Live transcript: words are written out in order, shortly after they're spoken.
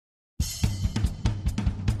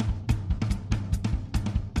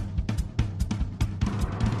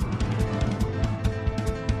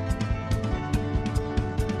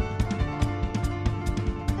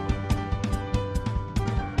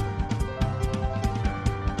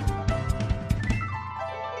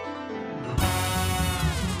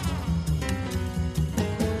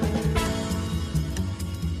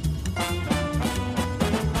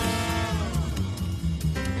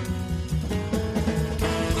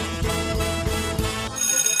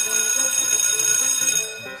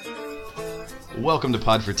Welcome to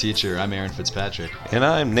Pod for Teacher. I'm Aaron Fitzpatrick. And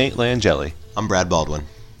I'm Nate Langeli. I'm Brad Baldwin.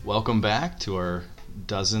 Welcome back to our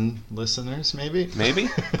dozen listeners, maybe? Maybe?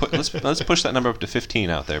 Let's push that number up to 15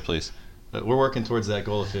 out there, please. We're working towards that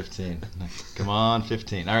goal of 15. Come on,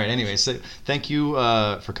 15. All right, anyway, so thank you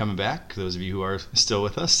for coming back, those of you who are still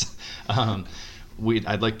with us.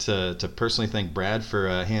 I'd like to personally thank Brad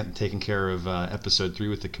for taking care of episode 3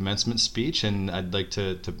 with the commencement speech, and I'd like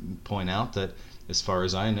to point out that as far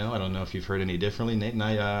as I know, I don't know if you've heard any differently, Nate and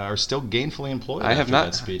I are still gainfully employed I have after not,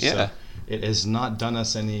 that speech. yeah. So it has not done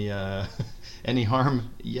us any harm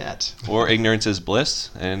yet. Or ignorance is bliss,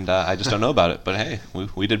 and I just don't know about it. But hey,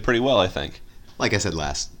 we did pretty well, I think. Like I said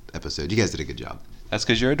last episode, you guys did a good job. That's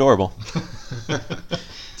because you're adorable.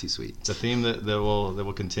 Too sweet. It's a theme that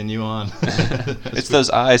will continue on. It's those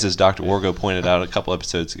eyes, as Dr. Wargo pointed out a couple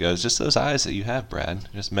episodes ago. It's just those eyes that you have, Brad.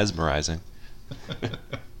 Just mesmerizing.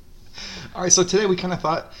 All right, so today we kind of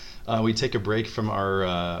thought we'd take a break from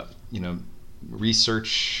our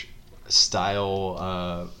research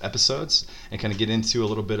style episodes and kind of get into a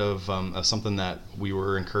little bit of something that we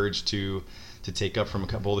were encouraged to take up from a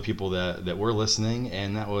couple of the people that were listening,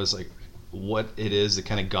 and that was like what it is that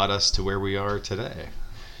kind of got us to where we are today.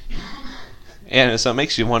 And so it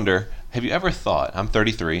makes you wonder, have you ever thought, I'm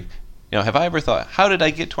 33, have I ever thought, how did I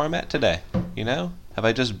get to where I'm at today? Have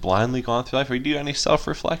I just blindly gone through life, or do you do any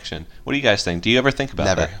self-reflection? What do you guys think? Do you ever think about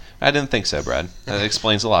Never. that? I didn't think so, Brad. That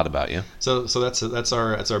explains a lot about you. So that's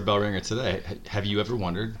our bell ringer today. Have you ever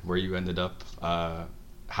wondered where you ended up,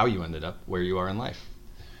 how you ended up where you are in life?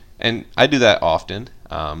 And I do that often.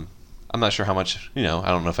 I'm not sure how much, I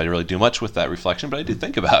don't know if I really do much with that reflection, but I do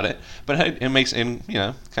think about it. But it makes, kind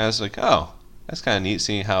of like, oh, that's kind of neat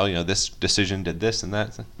seeing how, this decision did this and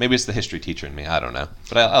that. Maybe it's the history teacher in me. I don't know.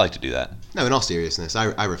 But I like to do that. No, in all seriousness,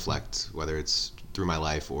 I reflect, whether it's through my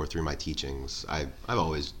life or through my teachings. I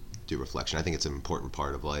always do reflection. I think it's an important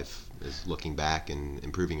part of life, is looking back and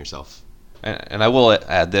improving yourself. And I will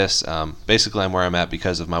add this. Basically, I'm where I'm at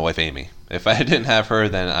because of my wife, Amy. If I didn't have her,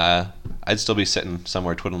 then I'd still be sitting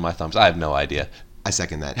somewhere twiddling my thumbs. I have no idea. I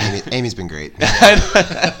second that. Amy's been great.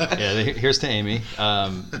 Yeah, here's to Amy.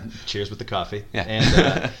 Cheers with the coffee. Yeah.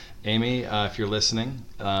 And Amy, if you're listening,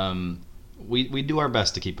 we do our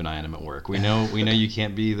best to keep an eye on him at work. We know you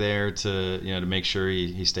can't be there to make sure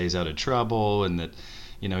he stays out of trouble and that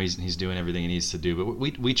he's doing everything he needs to do.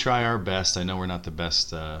 But we try our best. I know we're not the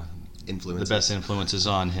best influences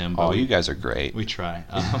on him. But you guys are great. We try.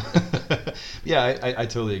 Yeah, I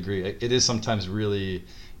totally agree. It is sometimes really,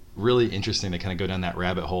 really interesting to kind of go down that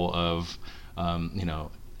rabbit hole of,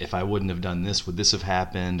 if I wouldn't have done this, would this have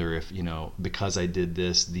happened? Or if, because I did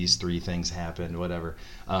this, these 3 things happened, whatever.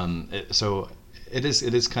 So it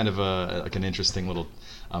is kind of like an interesting little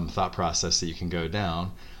thought process that you can go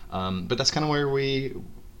down. But that's kind of where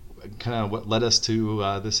what led us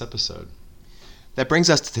to this episode. That brings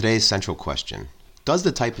us to today's central question. Does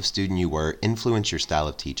the type of student you were influence your style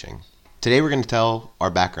of teaching? Today we're going to tell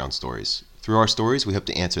our background stories. Through our stories, we hope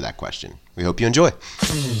to answer that question. We hope you enjoy.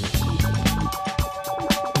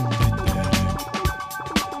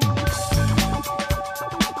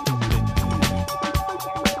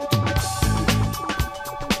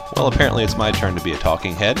 Well, apparently it's my turn to be a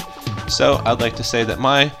talking head. So I'd like to say that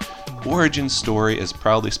my origin story is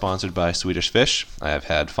proudly sponsored by Swedish Fish. I have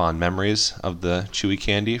had fond memories of the chewy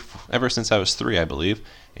candy ever since I was 3, I believe.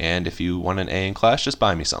 And if you want an A in class, just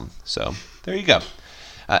buy me some. So there you go.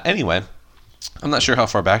 Anyway, I'm not sure how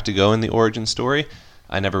far back to go in the origin story.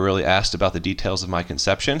 I never really asked about the details of my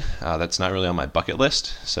conception. That's not really on my bucket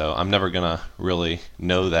list, so I'm never going to really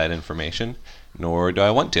know that information, nor do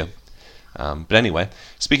I want to. But anyway,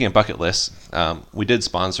 speaking of bucket lists, we did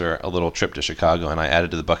sponsor a little trip to Chicago, and I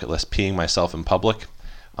added to the bucket list peeing myself in public.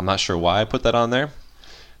 I'm not sure why I put that on there.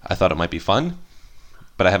 I thought it might be fun,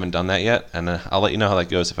 but I haven't done that yet, and I'll let you know how that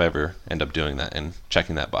goes if I ever end up doing that and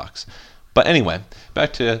checking that box. But anyway,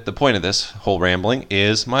 back to the point of this whole rambling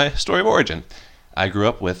is my story of origin. I grew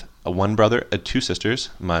up with one brother and 2 sisters,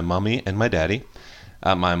 my mommy and my daddy.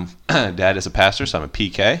 My dad is a pastor, so I'm a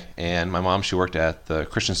PK, and my mom, she worked at the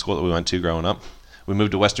Christian school that we went to growing up. We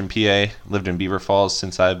moved to Western PA, lived in Beaver Falls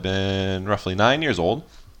since I've been roughly 9 years old.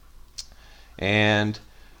 And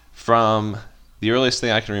from the earliest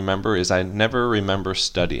thing I can remember is I never remember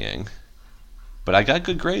studying. But I got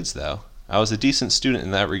good grades, though. I was a decent student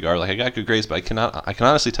in that regard. Like, I got good grades, but I can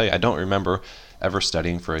honestly tell you I don't remember ever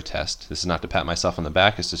studying for a test. This is not to pat myself on the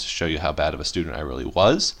back. It's just to show you how bad of a student I really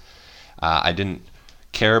was. I didn't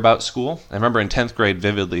care about school. I remember in 10th grade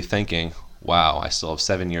vividly thinking, wow, I still have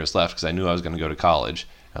 7 years left because I knew I was going to go to college.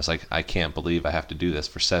 I was like, I can't believe I have to do this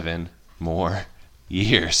for 7 more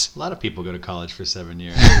years. A lot of people go to college for 7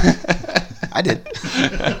 years. I did.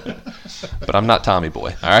 But I'm not Tommy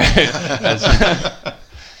Boy. All right.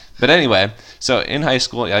 But anyway, so in high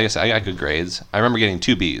school, I guess I got good grades. I remember getting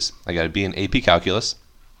 2 Bs. I got a B in AP Calculus.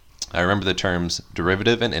 I remember the terms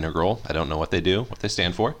derivative and integral. I don't know what they do, what they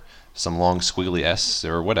stand for. Some long squiggly S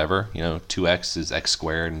or whatever. 2x is x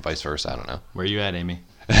squared and vice versa. I don't know. Where are you at, Amy?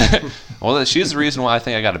 Well, she's the reason why I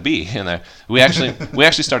think I got a B in there. We actually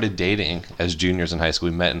started dating as juniors in high school.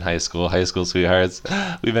 We met in high school sweethearts.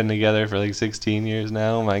 We've been together for like 16 years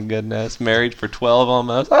now. Oh my goodness, married for 12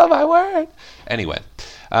 almost. Oh my word. Anyway,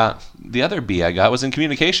 the other B I got was in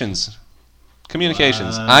communications.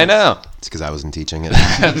 Communications. What? I know. It's because I wasn't teaching it.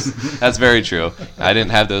 That's very true. I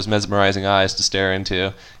didn't have those mesmerizing eyes to stare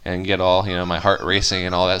into and get all, my heart racing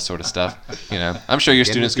and all that sort of stuff. I'm sure your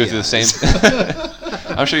students go through the same.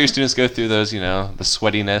 I'm sure your students go through those, the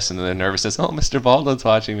sweatiness and the nervousness. Oh, Mr. Baldwin's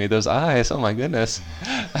watching me. Those eyes. Oh my goodness.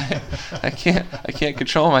 I can't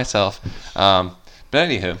control myself. But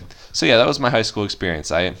anywho, so yeah, that was my high school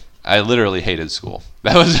experience. I literally hated school.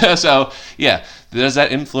 That was so. Yeah, does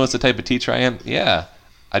that influence the type of teacher I am? Yeah,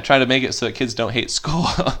 I try to make it so that kids don't hate school,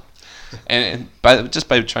 and by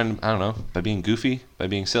trying, I don't know, by being goofy, by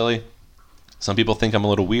being silly. Some people think I'm a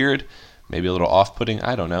little weird, maybe a little off-putting.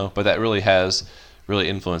 I don't know, but that really has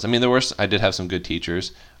influenced. I mean, I did have some good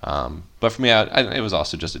teachers, but for me, it was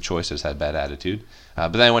also just a choice. I just had bad attitude.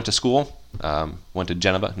 But then I went to school, went to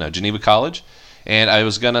Geneva College. And I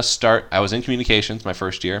was in communications my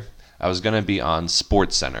first year. I was going to be on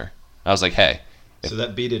Sports Center. I was like, hey. So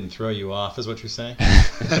that B didn't throw you off, is what you're saying?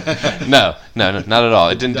 No, not at all.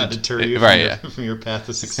 It didn't deter you from your path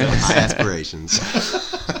to success. High aspirations.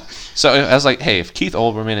 So I was like, hey, if Keith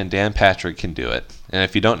Olbermann and Dan Patrick can do it, and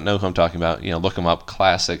if you don't know who I'm talking about, look them up,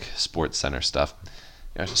 classic Sports Center stuff.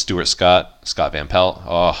 Stuart Scott, Scott Van Pelt.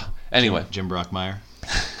 Oh, anyway. Jim Brockmeyer.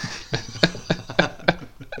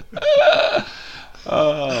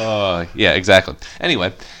 Oh, yeah, exactly.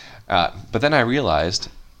 Anyway, but then I realized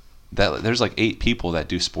that there's like 8 people that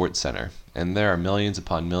do Sports Center, and there are millions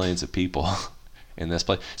upon millions of people in this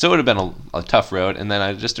place. So it would have been a tough road, and then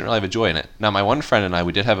I just didn't really have a joy in it. Now, my one friend and I,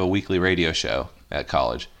 we did have a weekly radio show at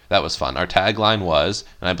college. That was fun. Our tagline was,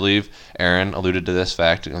 and I believe Aaron alluded to this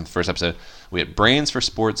fact in the first episode, we had brains for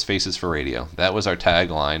sports, faces for radio. That was our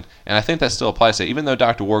tagline, and I think that still applies to it, even though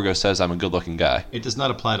Dr. Wargo says I'm a good-looking guy. It does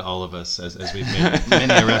not apply to all of us, as we've made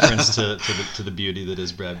many a reference to the beauty that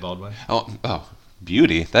is Brad Baldwin. Oh,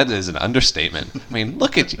 beauty? That is an understatement. I mean,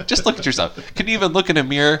 look at you. Just look at yourself. Can you even look in a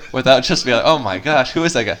mirror without just being like, oh my gosh, who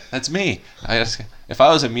is that guy? That's me. If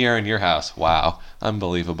I was a mirror in your house, wow,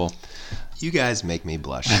 unbelievable. You guys make me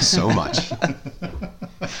blush so much.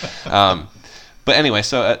 But anyway,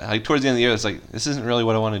 so towards the end of the year, it's like, this isn't really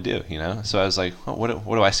what I want to do, So I was like, what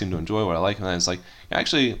do I seem to enjoy, what I like? And then it's like, I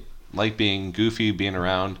actually like being goofy, being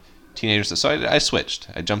around teenagers. So I switched.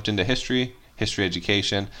 I jumped into history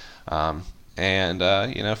education. And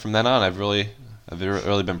from then on, I've really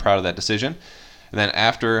been proud of that decision. And then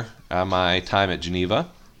after my time at Geneva,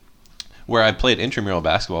 where I played intramural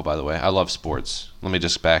basketball, by the way. I love sports. Let me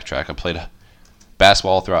just backtrack. I played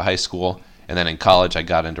basketball throughout high school, and then in college I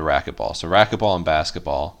got into racquetball. So racquetball and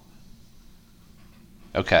basketball.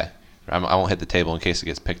 Okay. I won't hit the table in case it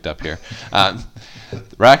gets picked up here.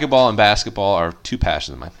 Racquetball and basketball are 2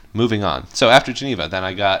 passions of mine. Moving on. So after Geneva, then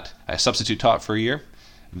I substitute taught for a year.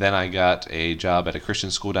 Then I got a job at a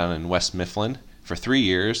Christian school down in West Mifflin for 3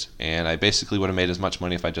 years, and I basically would have made as much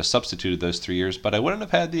money if I just substituted those 3 years, but I wouldn't have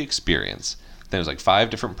had the experience. There was like 5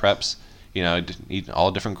 different preps,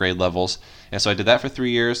 all different grade levels, and so I did that for 3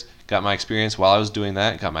 years, got my experience while I was doing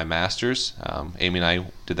that, got my master's. Amy and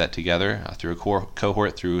I did that together through a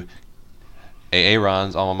cohort through A.A.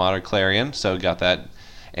 Ron's alma mater, Clarion, so got that.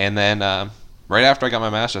 And then right after I got my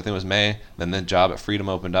master's, I think it was May, then the job at Freedom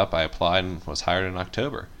opened up, I applied and was hired in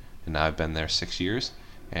October, and now I've been there 6 years.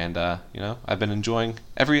 And, I've been enjoying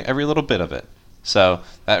every little bit of it. So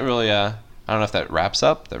that really, I don't know if that wraps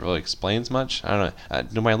up, that really explains much. I don't know.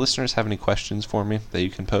 Do my listeners have any questions for me that you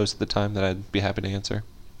can pose at the time that I'd be happy to answer?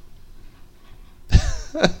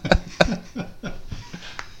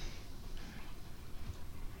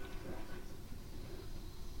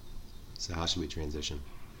 So how should we transition?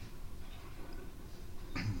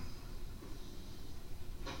 I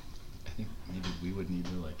think maybe we would need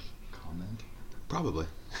to, comment. Probably.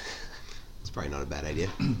 It's probably not a bad idea.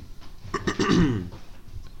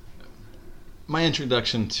 My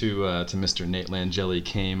introduction to Mr. Nate Langeli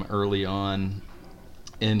came early on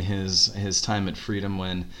in his time at Freedom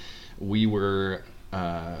when we were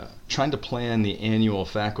trying to plan the annual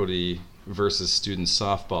faculty versus student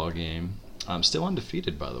softball game. Still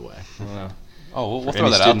undefeated, by the way. Oh, we'll For throw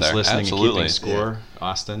any that out students there. listening Absolutely. and keeping score,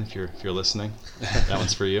 Austin, if you're listening, that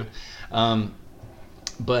one's for you.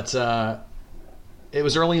 But it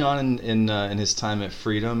was early on in his time at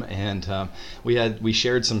Freedom, and we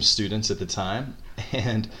shared some students at the time,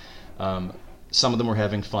 and some of them were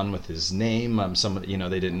having fun with his name. Some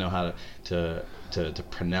they didn't know how to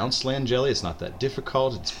pronounce Langeli. It's not that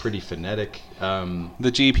difficult. It's pretty phonetic.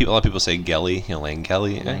 The G people, a lot of people say Gelly,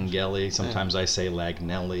 Langeli. Langeli. Sometimes I say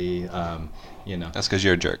Lagnelli. That's because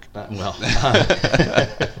you're a jerk. But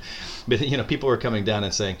people were coming down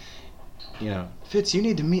and saying, Fitz, you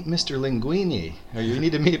need to meet Mr. Linguini, or you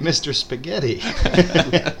need to meet Mr. Spaghetti.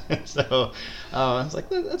 So I was like,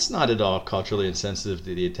 that's not at all culturally insensitive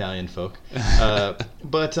to the Italian folk.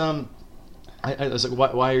 But I was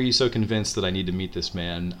like, why are you so convinced that I need to meet this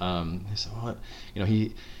man? He said, well,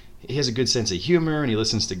 he has a good sense of humor and he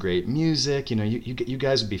listens to great music. You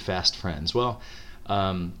guys would be fast friends. Well,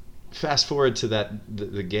 fast forward to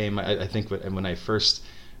the game. I think when I first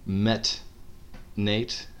met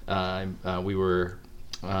Nate, we were.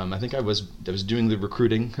 I think I was doing the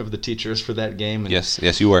recruiting of the teachers for that game. And,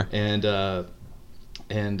 yes, you were. And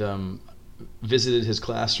visited his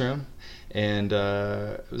classroom. And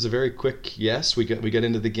it was a very quick yes. We got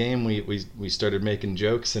into the game. We started making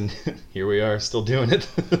jokes, and here we are, still doing it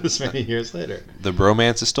this many years later. The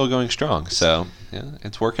bromance is still going strong, so yeah,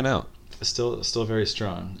 it's working out. Still very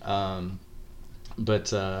strong.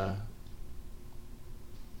 But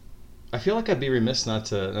I feel like I'd be remiss not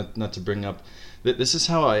to bring up that this is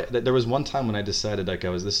how there was one time when I decided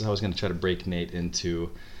this is how I was going to try to break Nate into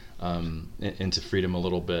Freedom a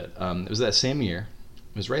little bit. It was that same year.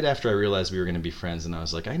 It was right after I realized we were going to be friends, and I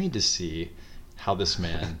was like, I need to see how this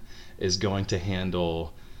man is going to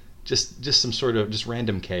handle just some sort of just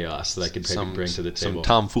random chaos that I could maybe bring to the table. Some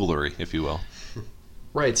tomfoolery, if you will.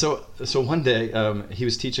 Right. So one day he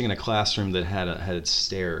was teaching in a classroom that had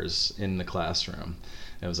stairs in the classroom.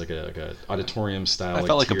 It was like a auditorium style. I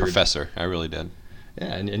felt like a professor. I really did.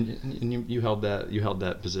 Yeah, and you held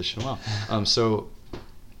that position well. So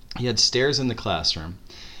he had stairs in the classroom.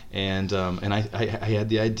 And I had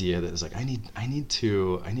the idea that it was like I need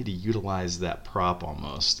to utilize that prop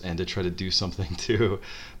almost, and to try to do something to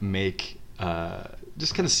make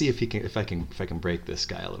just kind of see if I can break this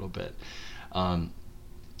guy a little bit.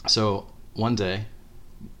 So one day,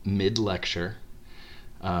 mid lecture,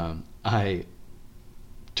 I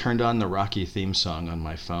turned on the Rocky theme song on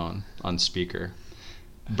my phone on speaker,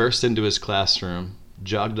 burst into his classroom,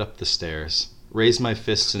 jogged up the stairs, raised my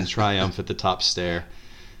fists in triumph at the top stair.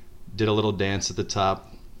 Did a little dance at the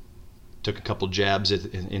top, took a couple jabs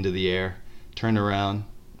into the air, turned around,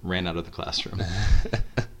 ran out of the classroom.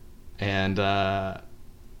 And I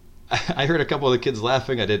heard a couple of the kids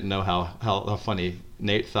laughing. I didn't know how funny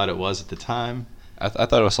Nate thought it was at the time. I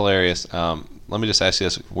thought it was hilarious. Let me just ask you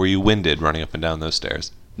this. Were you winded running up and down those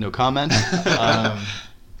stairs? No comment.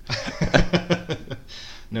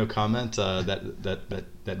 No comment.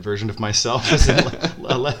 That version of myself is in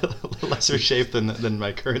a lesser shape than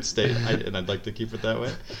my current state, and I'd like to keep it that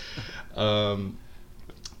way.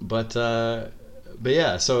 But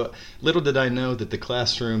yeah. So little did I know that the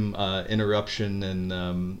classroom interruption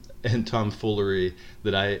and tomfoolery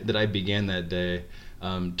that I began that day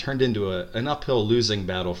turned into an uphill losing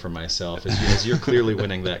battle for myself, as you're clearly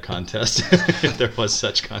winning that contest, if there was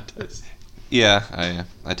such contest. Yeah,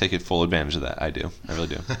 I take full advantage of that. I do. I really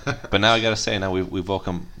do. But now I got to say, now we've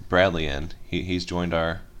welcomed Bradley in. He's joined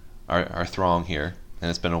our throng here, and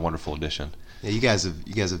it's been a wonderful addition. Yeah, you guys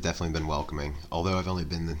have definitely been welcoming. Although I've only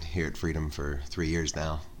been here at Freedom for 3 years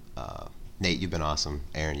now. Nate, you've been awesome.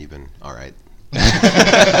 Aaron, you've been all right.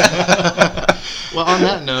 Well, on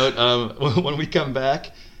that note, when we come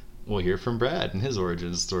back, we'll hear from Brad and his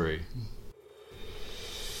origin story.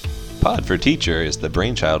 Pod for Teacher is the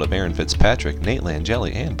brainchild of Aaron Fitzpatrick, Nate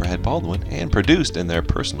Langeli, and Brad Baldwin, and produced in their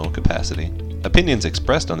personal capacity. Opinions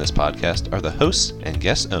expressed on this podcast are the hosts' and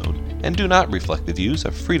guests' own, and do not reflect the views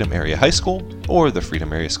of Freedom Area High School or the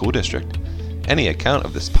Freedom Area School District. Any account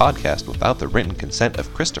of this podcast without the written consent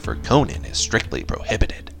of Christopher Conan is strictly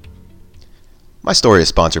prohibited. My story is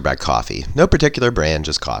sponsored by coffee. No particular brand,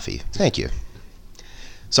 just coffee. Thank you.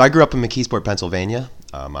 So I grew up in McKeesport, Pennsylvania.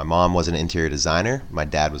 My mom was an interior designer. My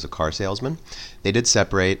dad was a car salesman. They did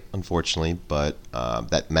separate, unfortunately, but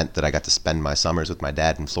that meant that I got to spend my summers with my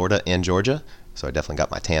dad in Florida and Georgia. So I definitely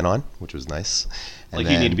got my tan on, which was nice. And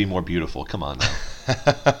you need to be more beautiful. Come on now.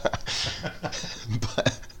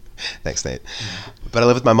 Thanks, Nate. But I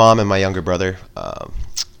live with my mom and my younger brother.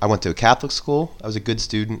 I went to a Catholic school. I was a good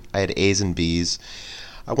student. I had A's and B's.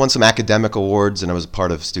 I won some academic awards, and I was a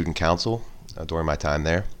part of student council during my time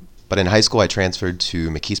there. But in high school, I transferred to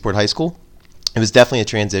McKeesport High School. It was definitely a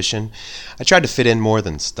transition. I tried to fit in more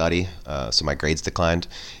than study, so my grades declined.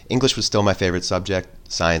 English was still my favorite subject.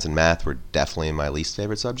 Science and math were definitely my least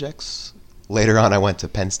favorite subjects. Later on, I went to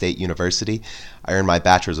Penn State University. I earned my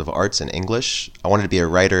Bachelor's of Arts in English. I wanted to be a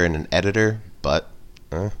writer and an editor, but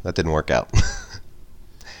that didn't work out.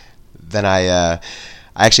 Then I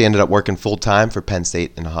actually ended up working full-time for Penn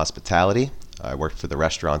State in hospitality. I worked for the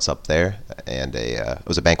restaurants up there, and I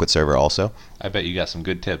was a banquet server also. I bet you got some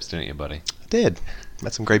good tips, didn't you, buddy? I did.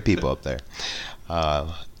 Met some great people up there.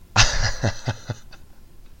 I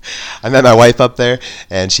met my wife up there,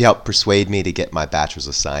 and she helped persuade me to get my Bachelor's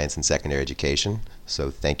of Science in Secondary Education.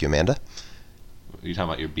 So thank you, Amanda. Are you talking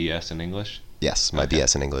about your BS in English? Yes, my Okay.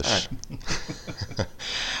 BS in English.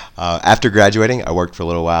 All right. After graduating, I worked for a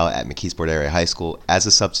little while at McKeesport Area High School as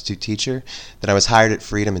a substitute teacher. Then I was hired at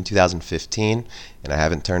Freedom in 2015, and I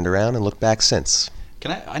haven't turned around and looked back since.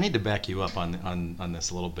 I need to back you up on this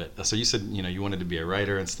a little bit. So you said you wanted to be a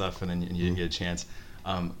writer and stuff, and then you didn't get a chance.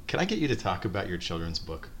 Can I get you to talk about your children's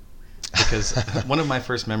book? Because one of my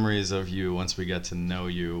first memories of you, once we got to know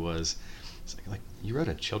you, was it's like you wrote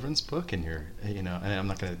a children's book, and and I'm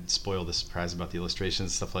not going to spoil the surprise about the illustrations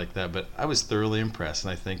and stuff like that, but I was thoroughly impressed,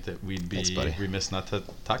 and I think that we'd be Thanks, buddy. remiss not to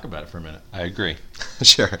talk about it for a minute. I agree.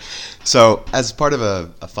 Sure. So, as part of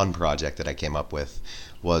a fun project that I came up with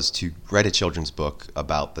was to write a children's book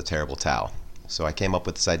about the Terrible Tao. So I came up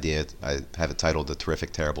with this idea. I have it titled The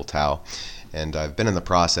Terrific Terrible Tao. And I've been in the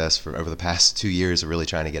process for over the past 2 years of really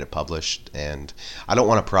trying to get it published. And I don't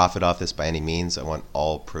want to profit off this by any means. I want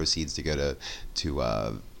all proceeds to go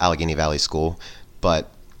to Allegheny Valley School. But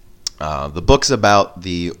the book's about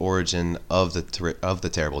the origin of the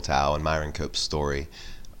Terrible Tao and Myron Cope's story.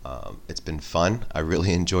 It's been fun. I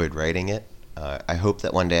really enjoyed writing it. I hope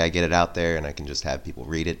that one day I get it out there and I can just have people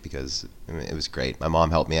read it, because it was great. My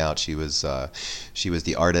mom helped me out. She was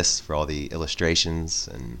the artist for all the illustrations,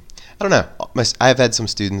 and I don't know. I've had some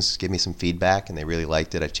students give me some feedback, and they really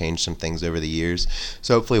liked it. I've changed some things over the years,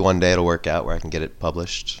 so hopefully one day it'll work out where I can get it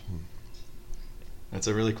published. That's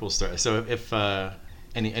a really cool story. So if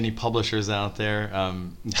any publishers out there,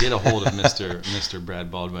 get a hold of Mr.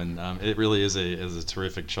 Brad Baldwin. It really is a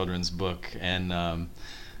terrific children's book, and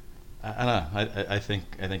I don't know. I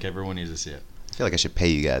think everyone needs to see it. I feel like I should pay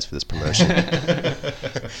you guys for this promotion.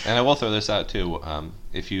 And I will throw this out too.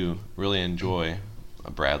 If you really enjoy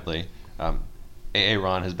Bradley, A.A.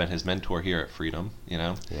 Ron has been his mentor here at Freedom,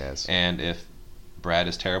 Yes. And if Brad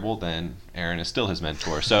is terrible, then Aaron is still his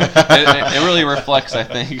mentor. So it really reflects, I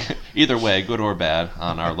think, either way, good or bad,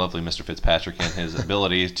 on our lovely Mr. Fitzpatrick and his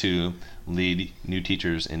ability to lead new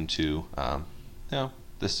teachers into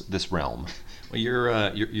this realm. Well,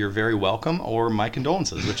 you're very welcome, or my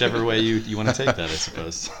condolences, whichever way you want to take that, I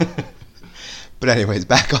suppose. But anyways,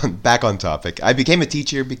 back on topic. I became a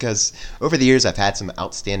teacher because over the years I've had some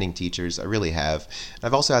outstanding teachers. I really have. And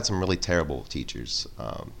I've also had some really terrible teachers.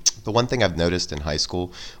 The one thing I've noticed in high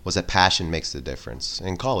school was that passion makes the difference.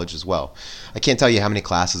 In college as well. I can't tell you how many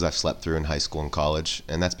classes I've slept through in high school and college,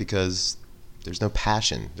 and that's because there's no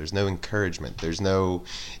passion, there's no encouragement, there's no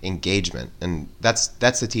engagement. And that's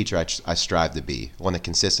the teacher I strive to be, one that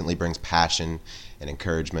consistently brings passion and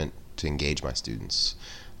encouragement to engage my students.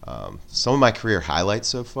 Some of my career highlights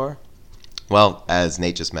so far, well, as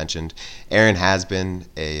Nate just mentioned, Aaron has been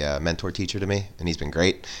a mentor teacher to me, and he's been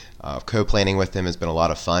great. Co-planning with him has been a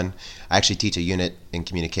lot of fun. I actually teach a unit in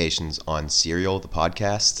communications on Serial, the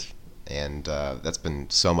podcast, and that's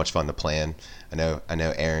been so much fun to plan. I know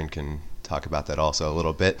Aaron can talk about that also a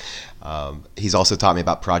little bit. He's also taught me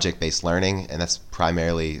about project-based learning, and that's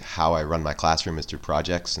primarily how I run my classroom, is through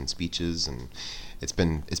projects and speeches, and it's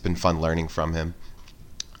been fun learning from him.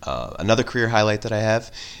 Another career highlight that I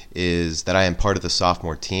have is that I am part of the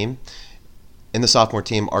sophomore team. In the sophomore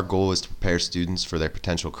team, our goal is to prepare students for their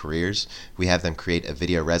potential careers. We have them create a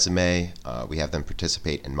video resume. We have them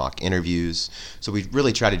participate in mock interviews. So we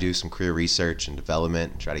really try to do some career research and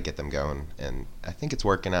development and try to get them going. And I think it's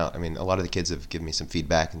working out. I mean, a lot of the kids have given me some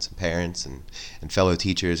feedback, and some parents and fellow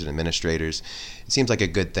teachers and administrators. It seems like a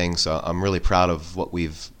good thing. So I'm really proud of what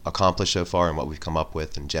we've accomplished so far and what we've come up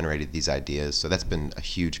with and generated these ideas. So that's been a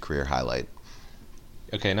huge career highlight.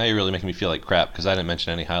 Okay, now you're really making me feel like crap, because I didn't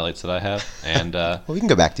mention any highlights that I have, and Well, we can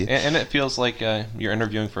go back to you. and it feels like you're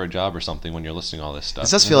interviewing for a job or something when you're listing all this stuff.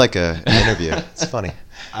 This does feel like an interview. It's funny.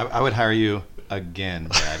 I would hire you again,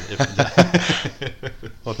 Brad.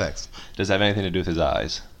 Well, thanks. Does that have anything to do with his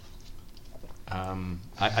eyes?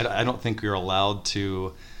 I don't think you're allowed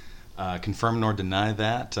to confirm nor deny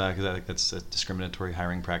that, because I think that's discriminatory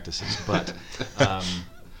hiring practices. But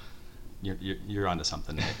you're onto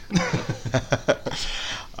something.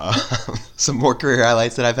 Some more career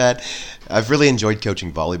highlights that I've had. I've really enjoyed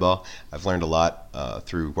coaching volleyball. I've learned a lot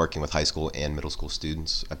through working with high school and middle school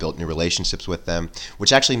students. I built new relationships with them,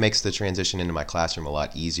 which actually makes the transition into my classroom a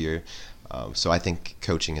lot easier. So I think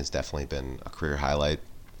coaching has definitely been a career highlight.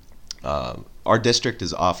 Our district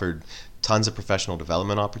has offered tons of professional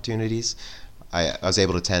development opportunities. I was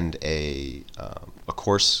able to attend a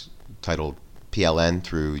course titled PLN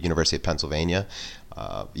through University of Pennsylvania.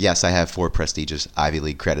 Yes, I have 4 prestigious Ivy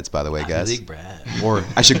League credits, by the way, guys. Ivy League, Brad. Or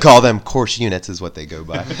I should call them course units is what they go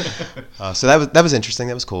by. So that was interesting.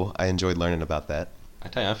 That was cool. I enjoyed learning about that. I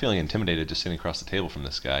tell you, I'm feeling intimidated just sitting across the table from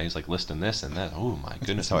this guy. He's like listing this and that. Oh my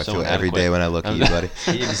goodness! That's how I feel every day when I look at you, buddy.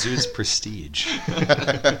 He exudes prestige.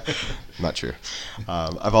 Not true.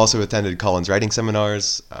 I've also attended Collins writing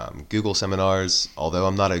seminars, Google seminars, although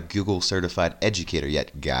I'm not a Google certified educator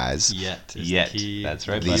yet, guys. Yet. That's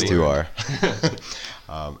right. These buddy. two are.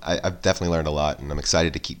 I've definitely learned a lot, and I'm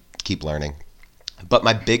excited to keep learning. But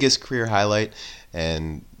my biggest career highlight,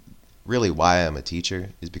 and really why I'm a teacher,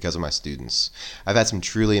 is because of my students. I've had some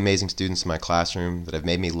truly amazing students in my classroom that have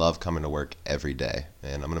made me love coming to work every day,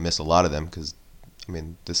 and I'm going to miss a lot of them because, I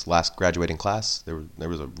mean, this last graduating class, there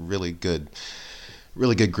was a really good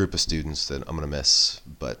group of students that I'm going to miss,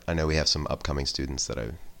 but I know we have some upcoming students that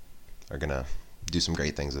are going to do some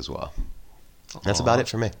great things as well. That's about it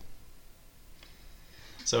for me.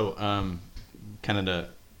 So, kind of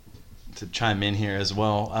to chime in here as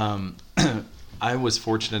well, I was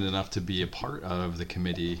fortunate enough to be a part of the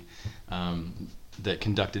committee that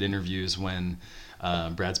conducted interviews when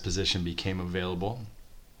Brad's position became available.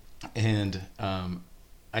 And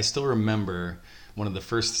I still remember one of the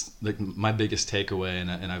first, my biggest takeaway,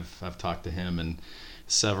 and I've talked to him and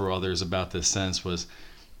several others about this since, was,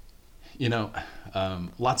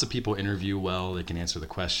 lots of people interview well. They can answer the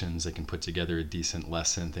questions. They can put together a decent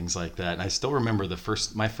lesson, things like that. And I still remember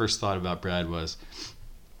my first thought about Brad was,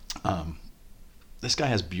 this guy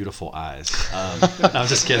has beautiful eyes. No, I'm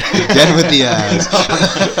just kidding. Again with the eyes.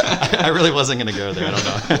 I really wasn't going to go there. I don't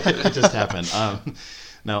know. It just happened.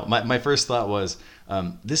 No, my first thought was,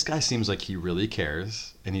 this guy seems like he really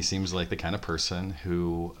cares, and he seems like the kind of person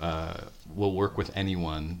who will work with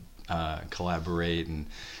anyone, collaborate and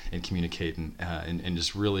communicate and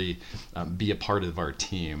just really be a part of our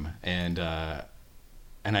team.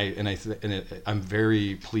 I'm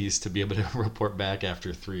very pleased to be able to report back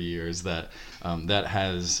after 3 years that that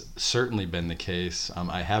has certainly been the case.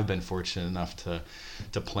 I have been fortunate enough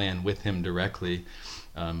to plan with him directly,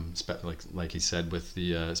 like he said, with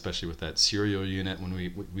the especially with that serial unit when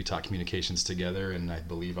we taught communications together, and I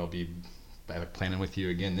believe I'll be planning with you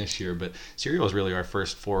again this year. But serial is really our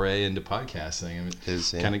first foray into podcasting,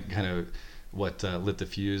 and kind of what lit the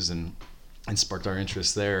fuse and sparked our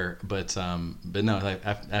interest there. But no,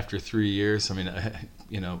 after 3 years, I mean,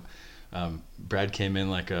 Brad came in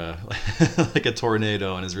like a like a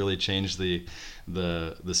tornado and has really changed the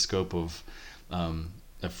scope of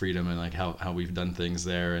freedom and like how we've done things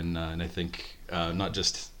there. And I think not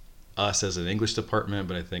just us as an English department,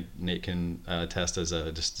 but I think Nate can attest as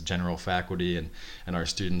just general faculty and our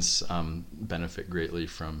students benefit greatly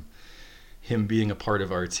from him being a part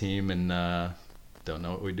of our team, and don't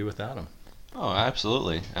know what we'd do without him. Oh,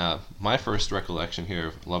 absolutely. My first recollection here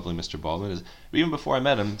of lovely Mr. Baldwin is even before I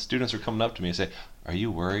met him, students were coming up to me and say, "Are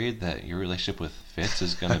you worried that your relationship with Fitz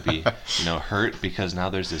is going to be, hurt because now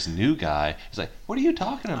there's this new guy?" He's like, "What are you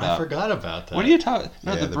talking about? I forgot about that. What are you talking?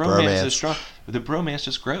 No, Yeah, the bromance is strong. The bromance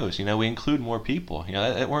just grows. We include more people.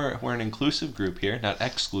 We're an inclusive group here, not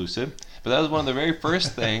exclusive. But that was one of the very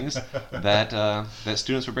first things that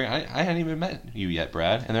students were bringing. I hadn't even met you yet,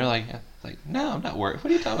 Brad, and they're like, no, I'm not worried.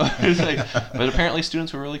 What are you talking about? It's like, but apparently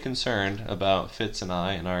students were really concerned about Fitz and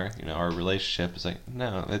I and our relationship. It's like,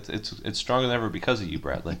 no, it's stronger than ever because of you,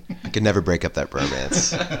 Bradley. I could never break up that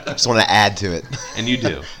bromance. Just want to add to it. And you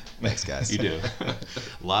do. Thanks, guys. You do.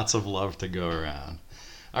 Lots of love to go around.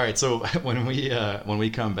 All right, so when we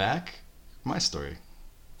come back, my story.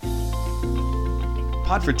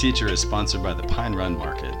 Pod for Teacher is sponsored by the Pine Run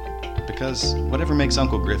Market, because whatever makes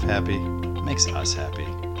Uncle Griff happy makes us happy.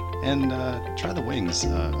 And try the wings,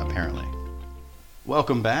 apparently.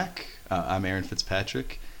 Welcome back. I'm Aaron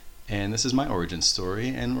Fitzpatrick, and this is my origin story.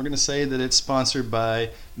 And we're going to say that it's sponsored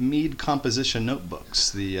by Mead Composition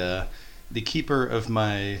Notebooks, the keeper of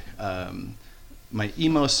my my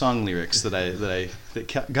emo song lyrics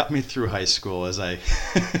that got me through high school as I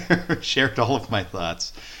shared all of my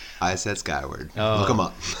thoughts. I Said Skyward. Oh. Look them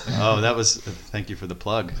up. Thank you for the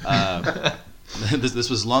plug. This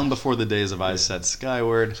was long before the days of I Said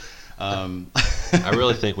Skyward. I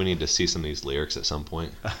really think we need to see some of these lyrics at some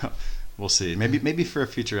point. We'll see. Maybe for a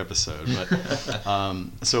future episode. But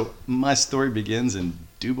so my story begins in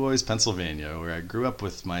DuBois, Pennsylvania, where I grew up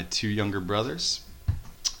with my two younger brothers.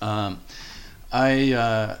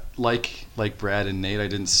 I like Brad and Nate, I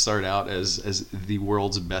didn't start out as the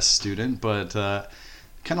world's best student, but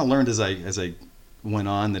kind of learned as I went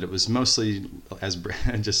on that it was mostly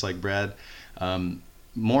just like Brad,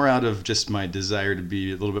 more out of just my desire to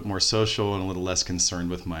be a little bit more social and a little less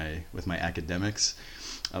concerned with my academics.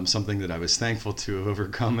 Something that I was thankful to have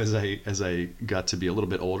overcome as I got to be a little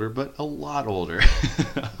bit older, but a lot older.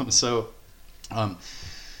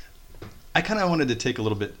 I kind of wanted to take a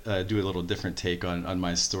little bit, do a little different take on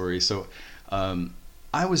my story. So,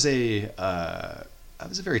 I was a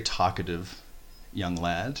very talkative young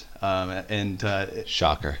lad, and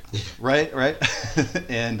Shocker. right,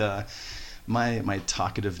 and my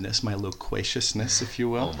talkativeness, my loquaciousness, if you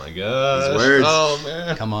will. Oh my gosh. These words. Oh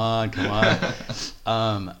man. Come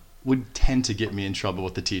on. Would tend to get me in trouble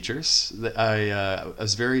with the teachers. I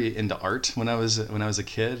was very into art when I was a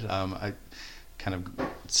kid. I kind of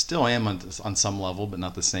still am on some level, but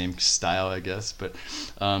not the same style, I guess. But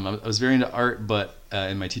I was very into art,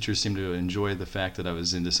 and my teachers seemed to enjoy the fact that I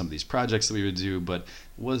was into some of these projects that we would do, but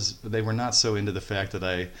they were not so into the fact that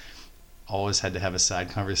I always had to have a side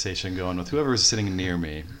conversation going with whoever was sitting near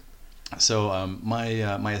me. So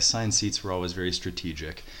my assigned seats were always very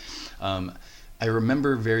strategic. I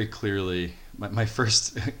remember very clearly my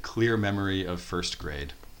first clear memory of first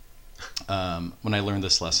grade, when I learned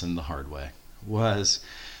this lesson the hard way, was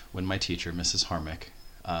when my teacher, Mrs. Harmick,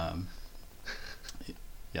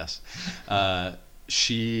 yes,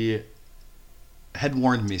 she had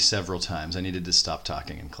warned me several times I needed to stop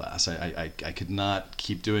talking in class. I could not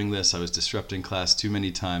keep doing this. I was disrupting class too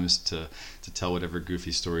many times to tell whatever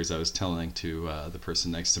goofy stories I was telling to the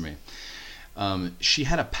person next to me. She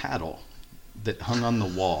had a paddle that hung on the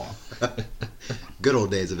wall. Good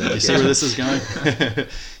old days of education. You see where this is going?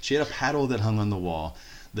 She had a paddle that hung on the wall.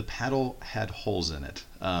 The paddle had holes in it.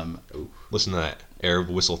 Listen to that air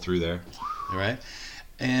whistle through there. Right?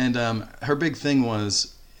 And her big thing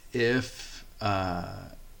was if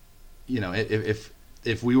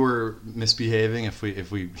we were misbehaving, if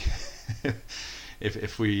we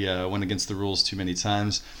went against the rules too many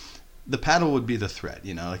times, the paddle would be the threat.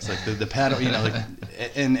 It's like the paddle.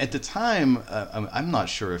 And at the time, I'm not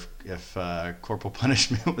sure if corporal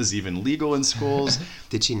punishment was even legal in schools.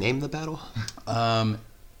 Did she name the paddle?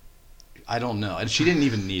 I don't know. She didn't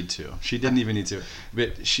even need to.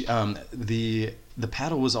 But she, the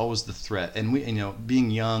paddle was always the threat. And we,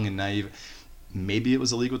 being young and naive, maybe it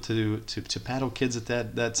was illegal to paddle kids at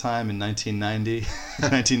that time in 1990,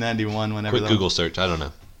 1991, whenever. Quick Google search. I don't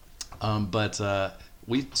know. But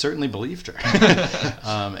we certainly believed her.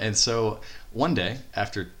 And so one day,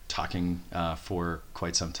 after talking for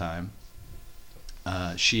quite some time,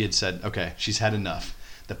 she had said, "Okay, she's had enough."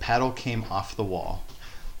 The paddle came off the wall.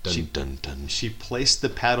 Dun, dun. She placed the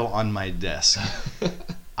paddle on my desk.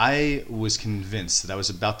 I was convinced that I was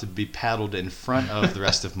about to be paddled in front of the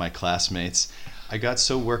rest of my classmates. I got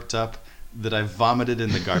so worked up that I vomited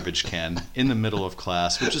in the garbage can in the middle of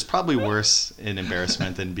class, which is probably worse in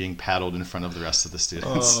embarrassment than being paddled in front of the rest of the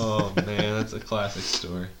students. Oh man, that's a classic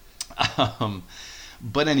story.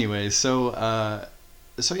 But anyway, so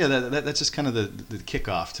yeah, that's just kind of the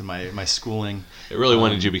kickoff to my schooling. It really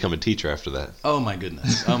wanted you to become a teacher after that. Oh my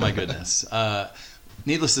goodness.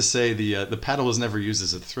 Needless to say, the paddle was never used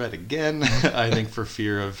as a threat again. I think for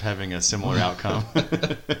fear of having a similar outcome.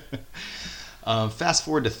 Fast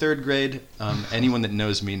forward to third grade. Anyone that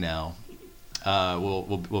knows me now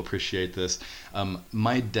will appreciate this.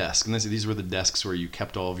 My desk, and these were the desks where you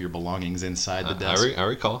kept all of your belongings inside the desk. I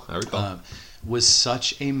recall. Was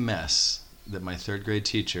such a mess that my third grade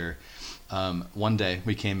teacher, one day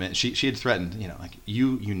we came in, she had threatened,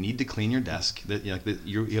 you need to clean your desk. You have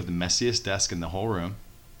the messiest desk in the whole room.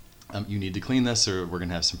 You need to clean this or we're going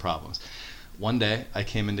to have some problems. One day I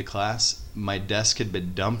came into class, my desk had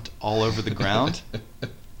been dumped all over the ground.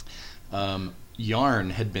 Yarn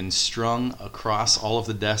had been strung across all of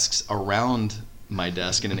the desks around my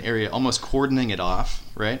desk in an area, almost cordoning it off,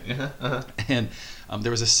 right? Uh-huh. And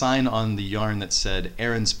there was a sign on the yarn that said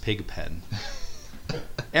Aaron's Pig Pen.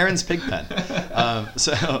 Aaron's Pig Pen.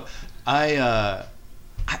 So I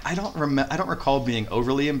don't recall being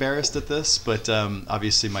overly embarrassed at this, but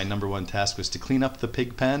obviously my number one task was to clean up the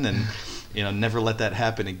pig pen and never let that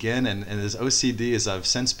happen again. And as OCD as I've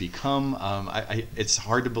since become, it's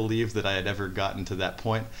hard to believe that I had ever gotten to that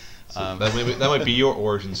point. So that might be your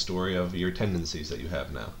origin story of your tendencies that you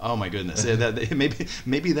have now. Oh my goodness!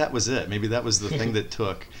 Maybe that was it. Maybe that was the thing that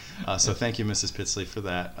took. So thank you, Mrs. Pitsley, for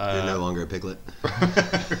that. You're no longer a piglet.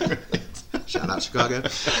 Shout out Chicago.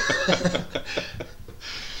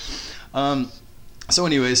 So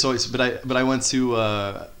anyway, but I went to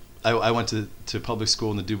I went to public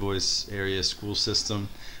school in the Du Bois area school system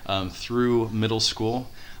through middle school.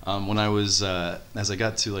 When I was as I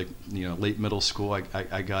got to late middle school,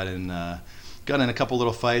 I got in a couple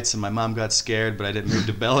little fights, and my mom got scared, but I didn't move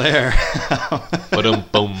to Bel Air.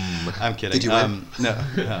 Boom. I'm kidding. Did you win? No,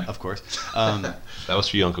 of course. That was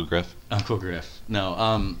for you, Uncle Griff. Uncle Griff.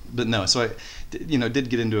 No, but no. So I, did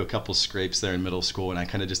get into a couple scrapes there in middle school, and I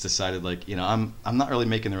kind of just decided, I'm not really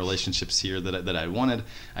making the relationships here that I wanted.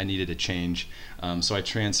 I needed a change. So I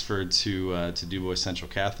transferred to Du Bois Central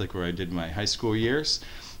Catholic, where I did my high school years.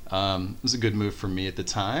 It was a good move for me at the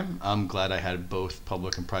time. I'm glad I had both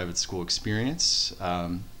public and private school experience.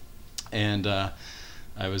 And I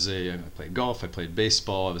played golf, I played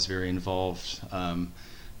baseball, I was very involved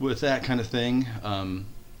with that kind of thing.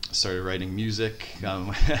 Started writing music,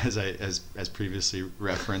 as previously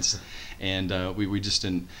referenced, and we just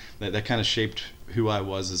didn't. That kind of shaped who I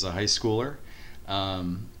was as a high schooler.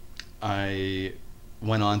 I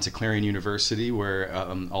went on to Clarion University, where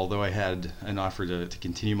although I had an offer to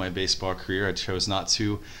continue my baseball career, I chose not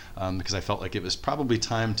to because I felt like it was probably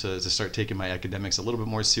time to start taking my academics a little bit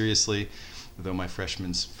more seriously, though my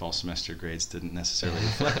freshman's fall semester grades didn't necessarily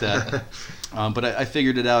reflect that. But I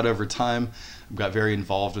figured it out over time, got very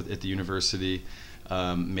involved at the university,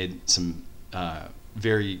 made some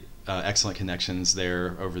very excellent connections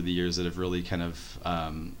there over the years that have really kind of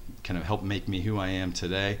helped make me who I am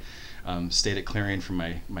today. Stayed at Clarion for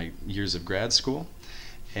my years of grad school,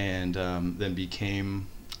 and then became,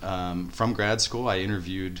 from grad school, I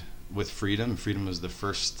interviewed with Freedom. Freedom was the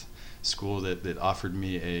first school that offered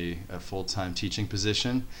me a full-time teaching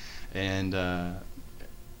position, and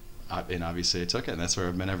obviously I took it, and that's where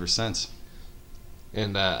I've been ever since.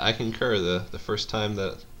 And I concur. The first time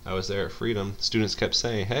that I was there at Freedom, students kept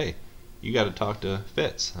saying, "Hey, you got to talk to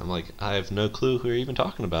Fitz." I'm like, I have no clue who you're even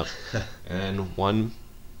talking about. And one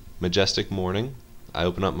majestic morning, I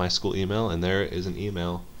open up my school email, and there is an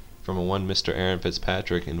email from one Mr. Aaron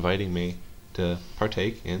Fitzpatrick inviting me to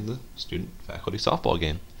partake in the student-faculty softball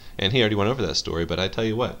game. And he already went over that story, but I tell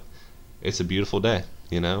you what, it's a beautiful day,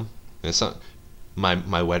 It's not,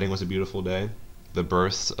 my wedding was a beautiful day. The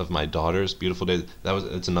births of my daughters, beautiful day.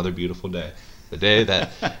 It's another beautiful day. The day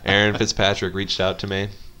that Aaron Fitzpatrick reached out to me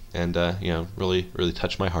and, really, really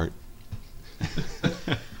touched my heart.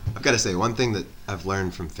 I've got to say, one thing that I've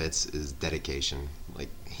learned from Fitz is dedication.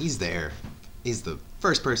 He's there. He's the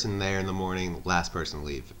first person there in the morning, last person to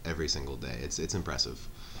leave every single day. It's impressive.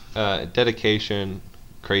 Dedication,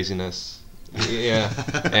 craziness. Yeah.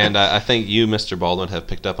 And I think you, Mr. Baldwin, have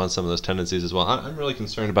picked up on some of those tendencies as well. I'm really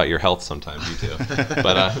concerned about your health sometimes, you too.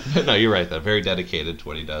 But no, you're right, though. Very dedicated to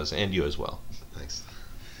what he does, and you as well. Thanks.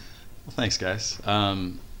 Well, thanks, guys.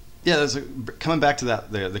 Coming back to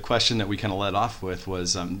that, the question that we kind of led off with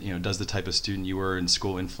was, does the type of student you were in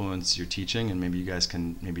school influence your teaching? And maybe you guys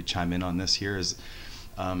can maybe chime in on this here.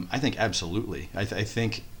 I think absolutely. I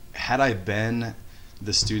think had I been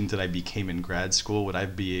the student that I became in grad school, would I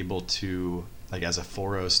be able to, as a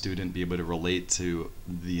 4.0 student, be able to relate to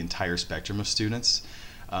the entire spectrum of students?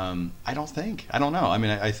 I don't know. I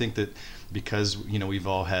mean, I think that because, we've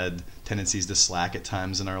all had tendencies to slack at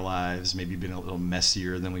times in our lives, maybe been a little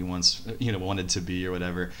messier than we once, wanted to be or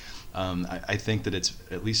whatever. I think that it's,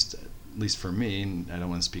 at least for me, and I don't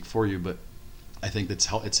want to speak for you, but I think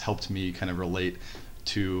that's it's helped me kind of relate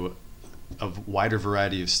to a wider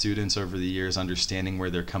variety of students over the years, understanding where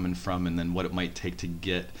they're coming from, and then what it might take to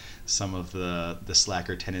get some of the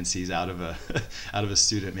slacker tendencies out of a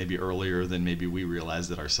student maybe earlier than maybe we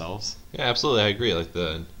realized it ourselves. Yeah, absolutely, I agree.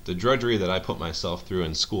 The drudgery that I put myself through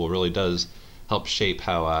in school really does help shape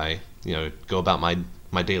how I go about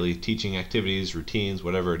my daily teaching activities, routines,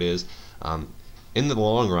 whatever it is. In the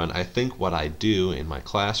long run, I think what I do in my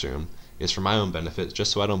classroom is for my own benefit,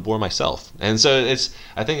 just so I don't bore myself. And so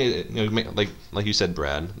I think like you said,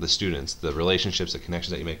 Brad, the students, the relationships, the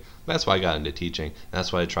connections that you make, that's why I got into teaching, and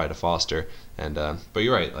that's why I try to foster. And but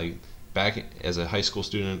you're right, back as a high school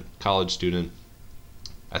student, college student,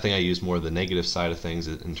 I think I used more of the negative side of things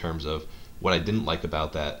in terms of what I didn't like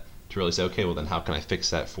about that, to really say, okay, well then how can I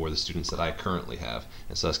fix that for the students that I currently have?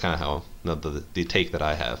 And so that's kind of how the take that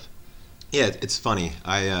I have. Yeah, it's funny.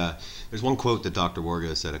 There's one quote that Dr.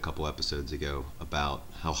 Wargo said a couple episodes ago about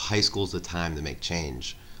how high school's the time to make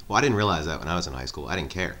change. Well, I didn't realize that when I was in high school. I didn't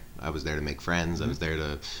care. I was there to make friends. Mm-hmm. I was there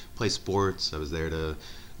to play sports. I was there to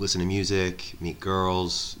listen to music, meet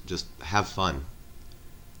girls, just have fun.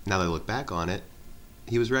 Now that I look back on it,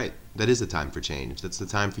 he was right. That is the time for change. That's the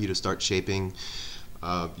time for you to start shaping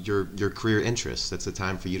your career interests. That's the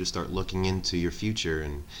time for you to start looking into your future,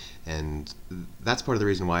 and that's part of the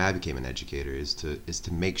reason why I became an educator, is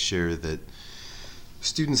to make sure that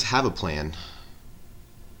students have a plan.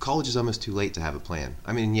 College is almost too late to have a plan.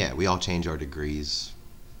 I mean, yeah, we all change our degrees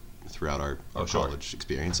throughout our sure. college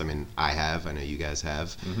experience. I mean, I know you guys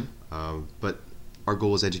have. Mm-hmm. But our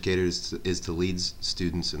goal as educators is to lead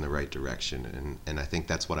students in the right direction. And I think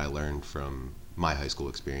that's what I learned from my high school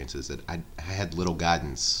experiences, that I had little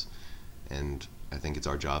guidance. And I think it's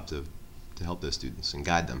our job to help those students and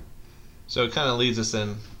guide them. So it kind of leads us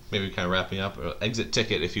in, maybe kind of wrapping up, or exit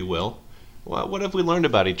ticket, if you will. Well, what have we learned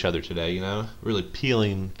about each other today, Really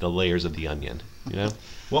peeling the layers of the onion,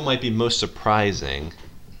 What might be most surprising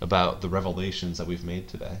about the revelations that we've made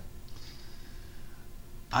today?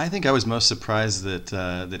 I think I was most surprised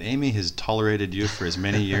that Amy has tolerated you for as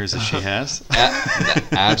many years as she has.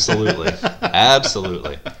 Absolutely.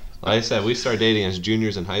 Absolutely. Like I said, we started dating as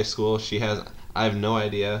juniors in high school. I have no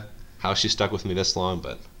idea how she stuck with me this long,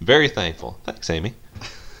 but very thankful. Thanks, Amy.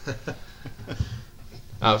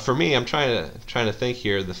 For me, I'm trying to think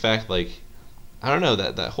here. The fact, I don't know,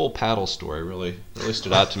 that whole paddle story really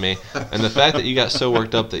stood out to me, and the fact that you got so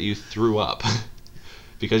worked up that you threw up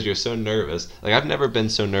because you're so nervous. I've never been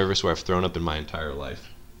so nervous where I've thrown up in my entire life.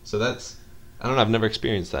 So I don't know. I've never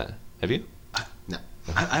experienced that. Have you? No.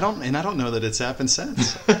 I don't know that it's happened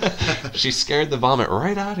since. She scared the vomit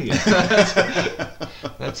right out of you.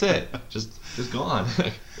 That's it. Just gone.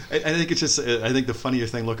 I think it's just. I think the funnier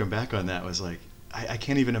thing looking back on that was I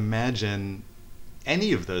can't even imagine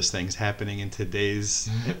any of those things happening in today's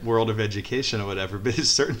world of education or whatever. But it's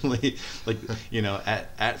certainly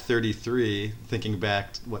at 33, thinking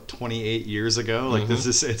back 28 years ago,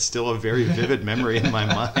 it's still a very vivid memory in my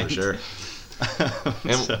mind. For sure.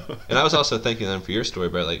 And I was also thinking then for your story,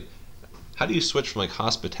 Brett, how do you switch from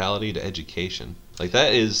hospitality to education?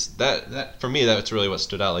 That for me, that's really what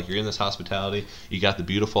stood out. You're in this hospitality, you got the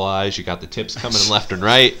beautiful eyes, you got the tips coming in left and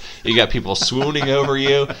right, you got people swooning over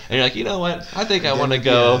you, and you're like, you know what? I think I want to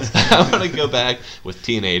go. I want to go back with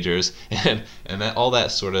teenagers and that, all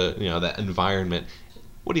that sort of that environment.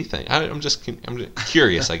 What do you think? I'm just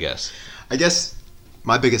curious, I guess. I guess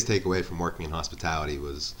my biggest takeaway from working in hospitality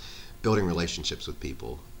was building relationships with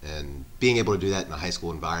people and being able to do that in a high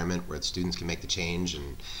school environment where the students can make the change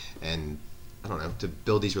and I don't know, to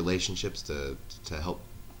build these relationships to help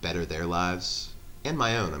better their lives and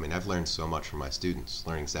my own. I mean, I've learned so much from my students.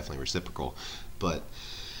 Learning is definitely reciprocal. But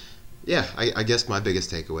yeah, I guess my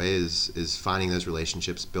biggest takeaway is finding those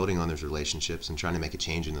relationships, building on those relationships, and trying to make a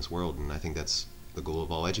change in this world. And I think that's the goal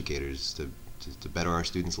of all educators, to better our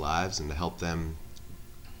students' lives and to help them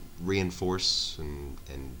reinforce and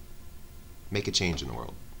make a change in the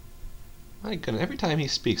world. My goodness, every time he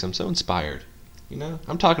speaks, I'm so inspired.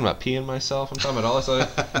 I'm talking about peeing myself. I'm talking about all this other,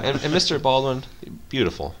 and Mr. Baldwin,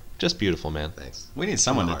 beautiful, just beautiful, man. Thanks. We need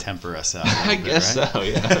someone to temper us out. I guess right? So,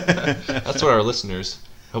 yeah. That's what our listeners,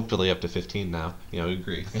 hopefully up to 15 now,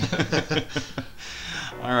 agree.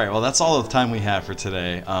 All right, well, that's all the time we have for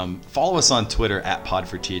today. Follow us on Twitter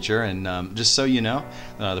 @Pod4Teacher, and just so you know,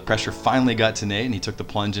 the pressure finally got to Nate, and he took the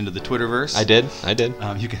plunge into the Twitterverse. I did.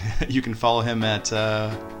 You can follow him at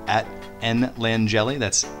 @NLangelli.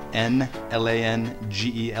 That's NLANGELLI.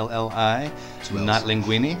 Not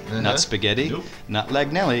linguine, not spaghetti, nope. Not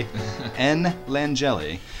Lagnelli.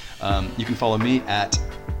 NLangelli. You can follow me at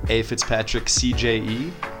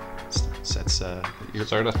AFitzpatrickCJE. That's you're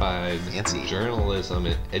certified fancy journalism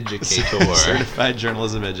educator. Certified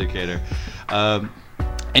journalism educator.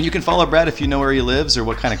 And you can follow Brad if you know where he lives or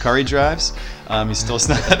what kind of car he drives. He's still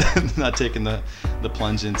not taking the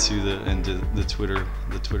plunge into the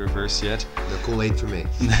Twitterverse yet. No Kool-Aid for me.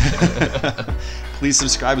 Please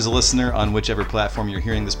subscribe as a listener on whichever platform you're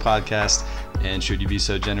hearing this podcast. And should you be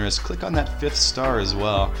so generous, click on that 5th star as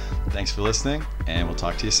well. Thanks for listening, and we'll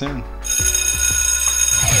talk to you soon.